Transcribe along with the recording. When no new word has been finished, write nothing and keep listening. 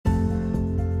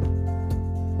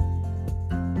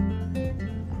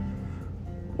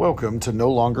Welcome to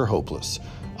No Longer Hopeless.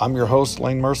 I'm your host,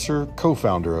 Lane Mercer,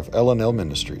 co-founder of L&L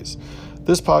Ministries.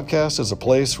 This podcast is a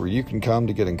place where you can come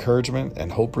to get encouragement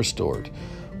and hope restored.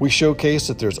 We showcase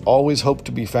that there's always hope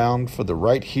to be found for the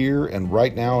right here and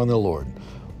right now in the Lord.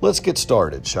 Let's get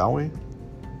started, shall we?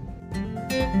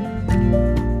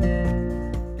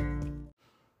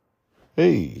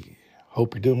 Hey,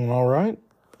 hope you're doing all right.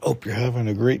 Hope you're having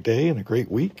a great day and a great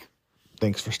week.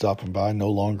 Thanks for stopping by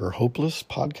No Longer Hopeless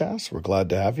podcast. We're glad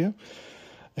to have you.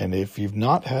 And if you've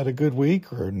not had a good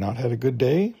week or not had a good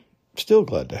day, still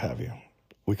glad to have you.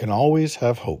 We can always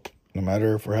have hope, no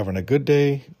matter if we're having a good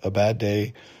day, a bad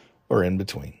day, or in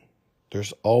between.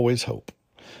 There's always hope.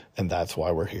 And that's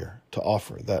why we're here, to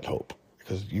offer that hope,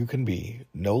 because you can be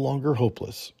no longer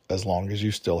hopeless as long as you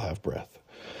still have breath.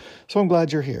 So I'm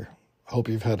glad you're here. Hope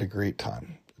you've had a great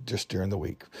time just during the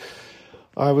week.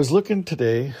 I was looking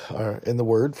today in the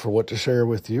Word for what to share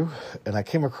with you, and I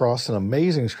came across an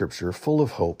amazing scripture full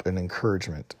of hope and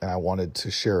encouragement, and I wanted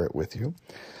to share it with you.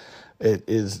 It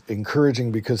is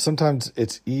encouraging because sometimes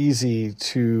it's easy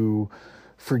to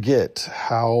forget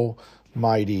how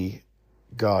mighty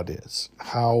God is,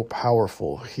 how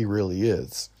powerful He really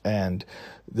is. And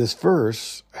this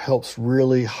verse helps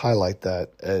really highlight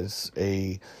that as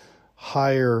a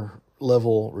higher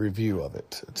level review of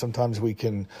it. Sometimes we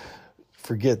can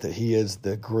forget that He is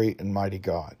the great and mighty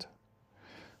God.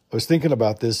 I was thinking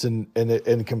about this in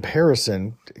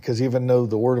comparison, because even though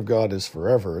the Word of God is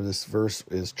forever, this verse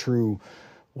is true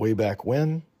way back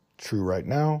when, true right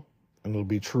now, and it'll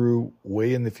be true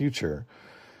way in the future.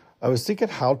 I was thinking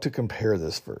how to compare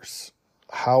this verse.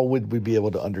 How would we be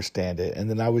able to understand it? And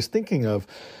then I was thinking of,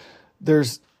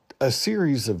 there's a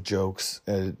series of jokes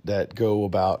that go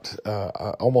about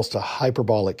almost a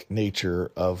hyperbolic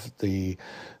nature of the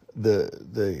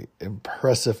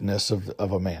impressiveness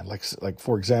of a man. Like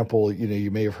for example, you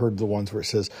may have heard the ones where it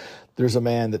says, there's a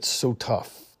man that's so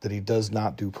tough that he does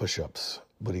not do push-ups,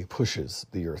 but he pushes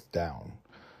the earth down.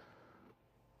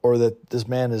 Or that this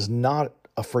man is not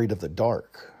afraid of the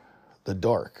dark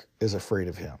is afraid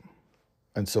of him,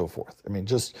 and so forth. I mean,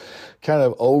 just kind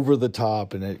of over the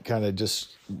top, and it kind of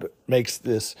just makes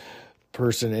this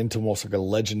person into almost like a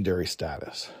legendary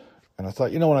status. And I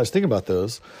thought, when I was thinking about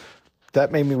those, that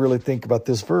made me really think about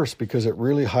this verse, because it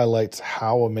really highlights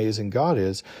how amazing God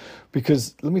is.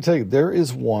 Because let me tell you, there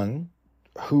is one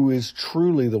who is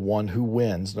truly the one who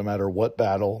wins no matter what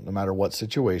battle, no matter what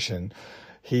situation.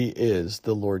 He is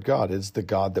the Lord God. It's the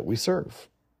God that we serve.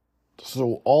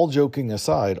 So all joking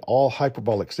aside, all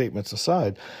hyperbolic statements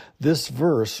aside, this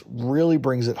verse really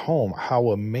brings it home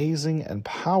how amazing and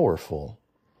powerful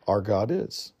our God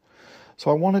is. So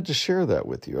I wanted to share that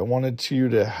with you. I wanted you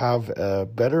to have a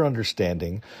better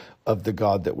understanding of the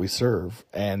God that we serve.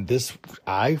 And this,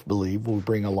 I believe, will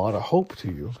bring a lot of hope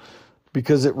to you,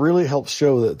 because it really helps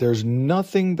show that there's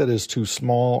nothing that is too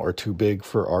small or too big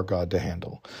for our God to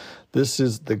handle. This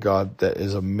is the God that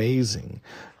is amazing.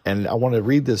 And I want to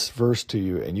read this verse to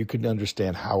you, and you can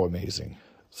understand how amazing.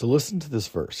 So listen to this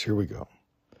verse. Here we go.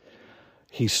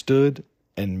 He stood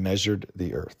and measured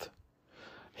the earth.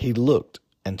 He looked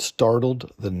and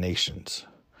startled the nations,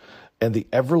 and the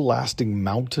everlasting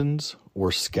mountains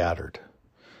were scattered.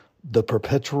 The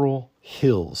perpetual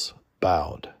hills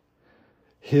bowed.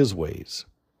 His ways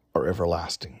are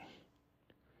everlasting.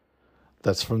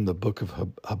 That's from the book of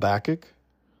Habakkuk,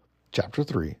 chapter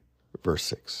 3, verse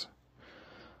 6.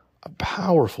 A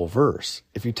powerful verse.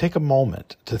 If you take a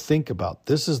moment to think about,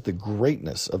 this is the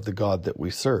greatness of the God that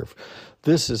we serve.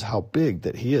 This is how big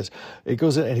that He is. It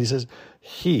goes in and He says,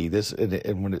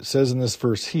 and when it says in this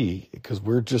verse, He, because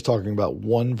we're just talking about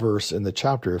one verse in the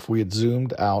chapter. If we had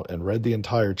zoomed out and read the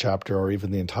entire chapter or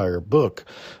even the entire book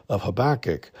of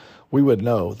Habakkuk, we would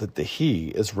know that the He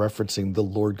is referencing the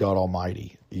Lord God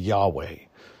Almighty, Yahweh.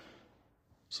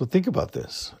 So think about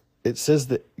this. It says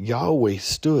that Yahweh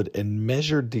stood and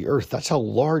measured the earth. That's how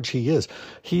large He is.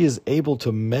 He is able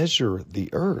to measure the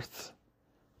earth.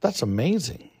 That's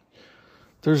amazing.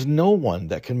 There's no one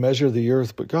that can measure the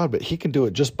earth but God, but He can do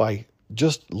it just by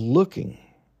looking.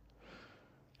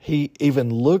 He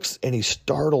even looks and He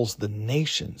startles the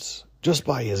nations just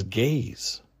by His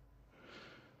gaze.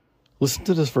 Listen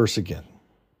to this verse again.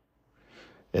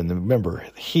 And remember,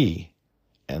 He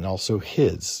and also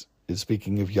His is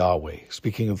speaking of Yahweh,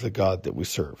 speaking of the God that we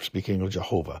serve, speaking of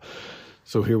Jehovah.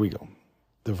 So here we go.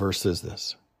 The verse says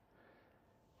this.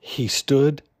 He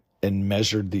stood and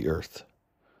measured the earth.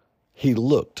 He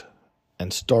looked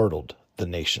and startled the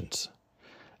nations,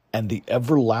 and the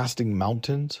everlasting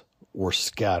mountains were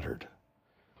scattered.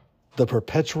 The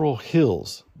perpetual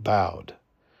hills bowed.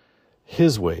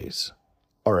 His ways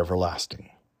are everlasting.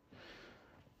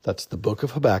 That's the book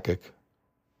of Habakkuk,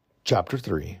 chapter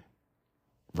 3,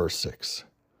 verse 6.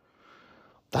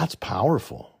 That's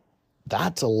powerful.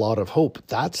 That's a lot of hope.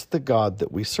 That's the God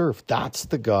that we serve. That's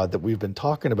the God that we've been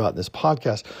talking about in this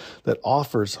podcast that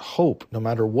offers hope no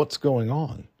matter what's going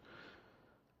on.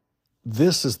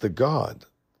 This is the God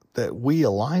that we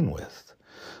align with.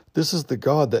 This is the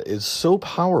God that is so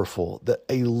powerful that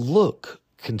a look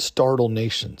can startle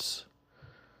nations.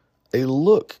 A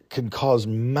look can cause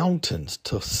mountains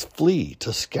to flee,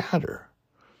 to scatter.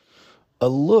 A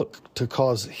look to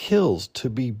cause hills to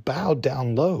be bowed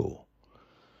down low.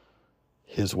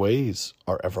 His ways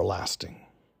are everlasting.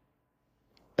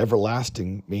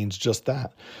 Everlasting means just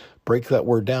that. Break that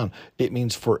word down. It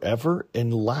means forever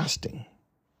and lasting.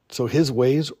 So his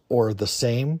ways are the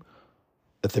same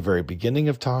at the very beginning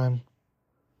of time,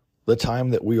 the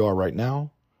time that we are right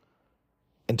now,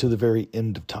 and to the very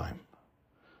end of time.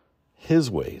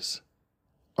 His ways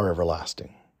are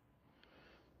everlasting.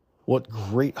 What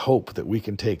great hope that we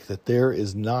can take that there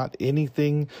is not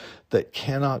anything that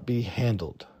cannot be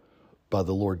handled by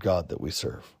the Lord God that we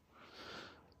serve.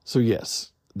 So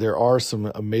yes, there are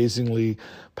some amazingly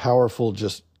powerful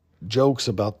just jokes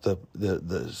about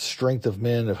the strength of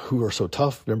men of who are so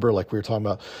tough. Remember, like we were talking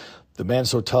about, the man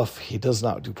so tough, he does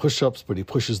not do push-ups, but he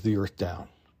pushes the earth down.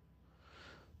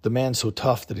 The man so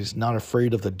tough that he's not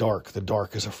afraid of the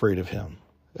dark is afraid of him.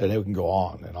 And it can go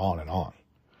on and on and on.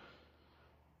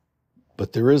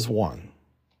 But there is one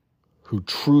who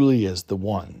truly is the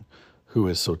one who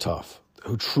is so tough,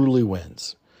 who truly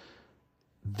wins.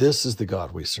 This is the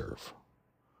God we serve.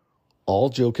 All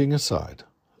joking aside,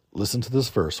 listen to this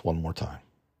verse one more time.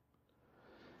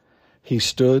 He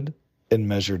stood and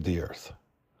measured the earth.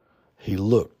 He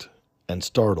looked and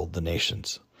startled the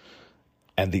nations.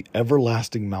 And the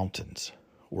everlasting mountains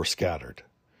were scattered.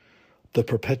 The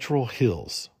perpetual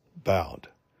hills bowed.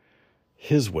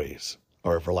 His ways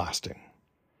are everlasting.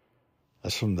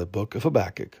 That's from the book of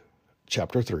Habakkuk,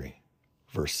 chapter 3,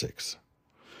 verse 6.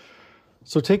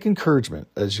 So take encouragement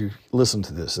as you listen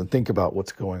to this and think about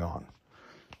what's going on.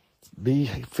 Be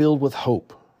filled with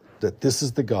hope that this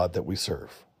is the God that we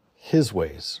serve. His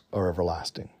ways are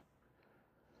everlasting.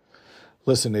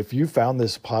 Listen, if you found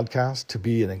this podcast to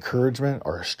be an encouragement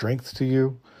or a strength to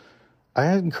you,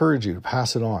 I encourage you to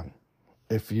pass it on.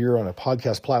 If you're on a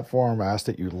podcast platform, I ask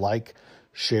that you like,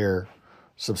 share,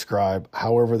 subscribe,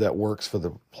 however that works for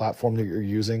the platform that you're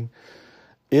using.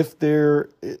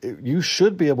 You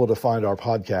should be able to find our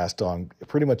podcast on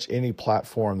pretty much any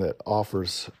platform that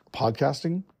offers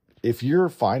podcasting. If you're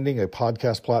finding a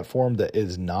podcast platform that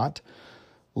is not,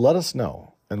 let us know.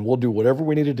 And we'll do whatever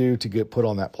we need to do to get put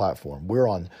on that platform. We're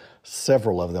on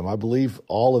several of them. I believe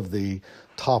all of the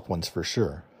top ones for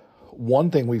sure. One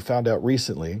thing we found out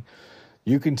recently,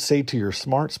 you can say to your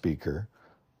smart speaker,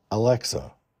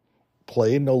 Alexa,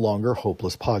 play No Longer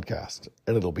Hopeless podcast,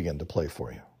 and it'll begin to play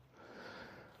for you.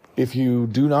 If you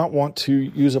do not want to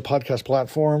use a podcast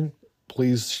platform,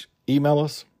 please email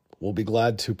us. We'll be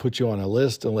glad to put you on a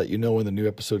list and let you know when the new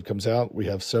episode comes out. We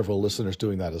have several listeners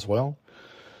doing that as well.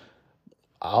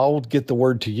 I'll get the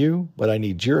word to you, but I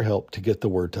need your help to get the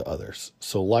word to others.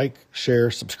 So like, share,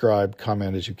 subscribe,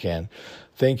 comment as you can.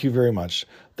 Thank you very much.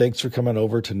 Thanks for coming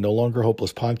over to No Longer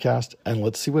Hopeless podcast, and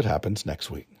let's see what happens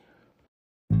next week.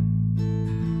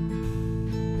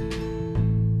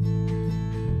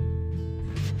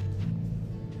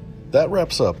 That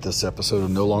wraps up this episode of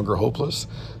No Longer Hopeless.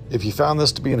 If you found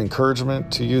this to be an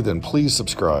encouragement to you, then please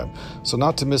subscribe so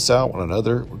not to miss out when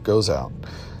another goes out.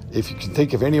 If you can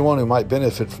think of anyone who might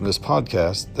benefit from this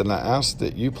podcast, then I ask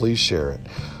that you please share it.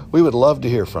 We would love to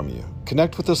hear from you.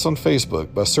 Connect with us on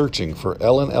Facebook by searching for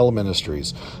L&L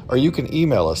Ministries, or you can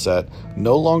email us at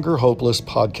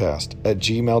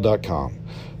nolongerhopelesspodcast@gmail.com.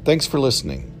 Thanks for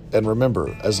listening. And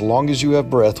remember, as long as you have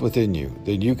breath within you,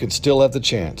 then you can still have the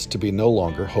chance to be no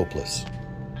longer hopeless.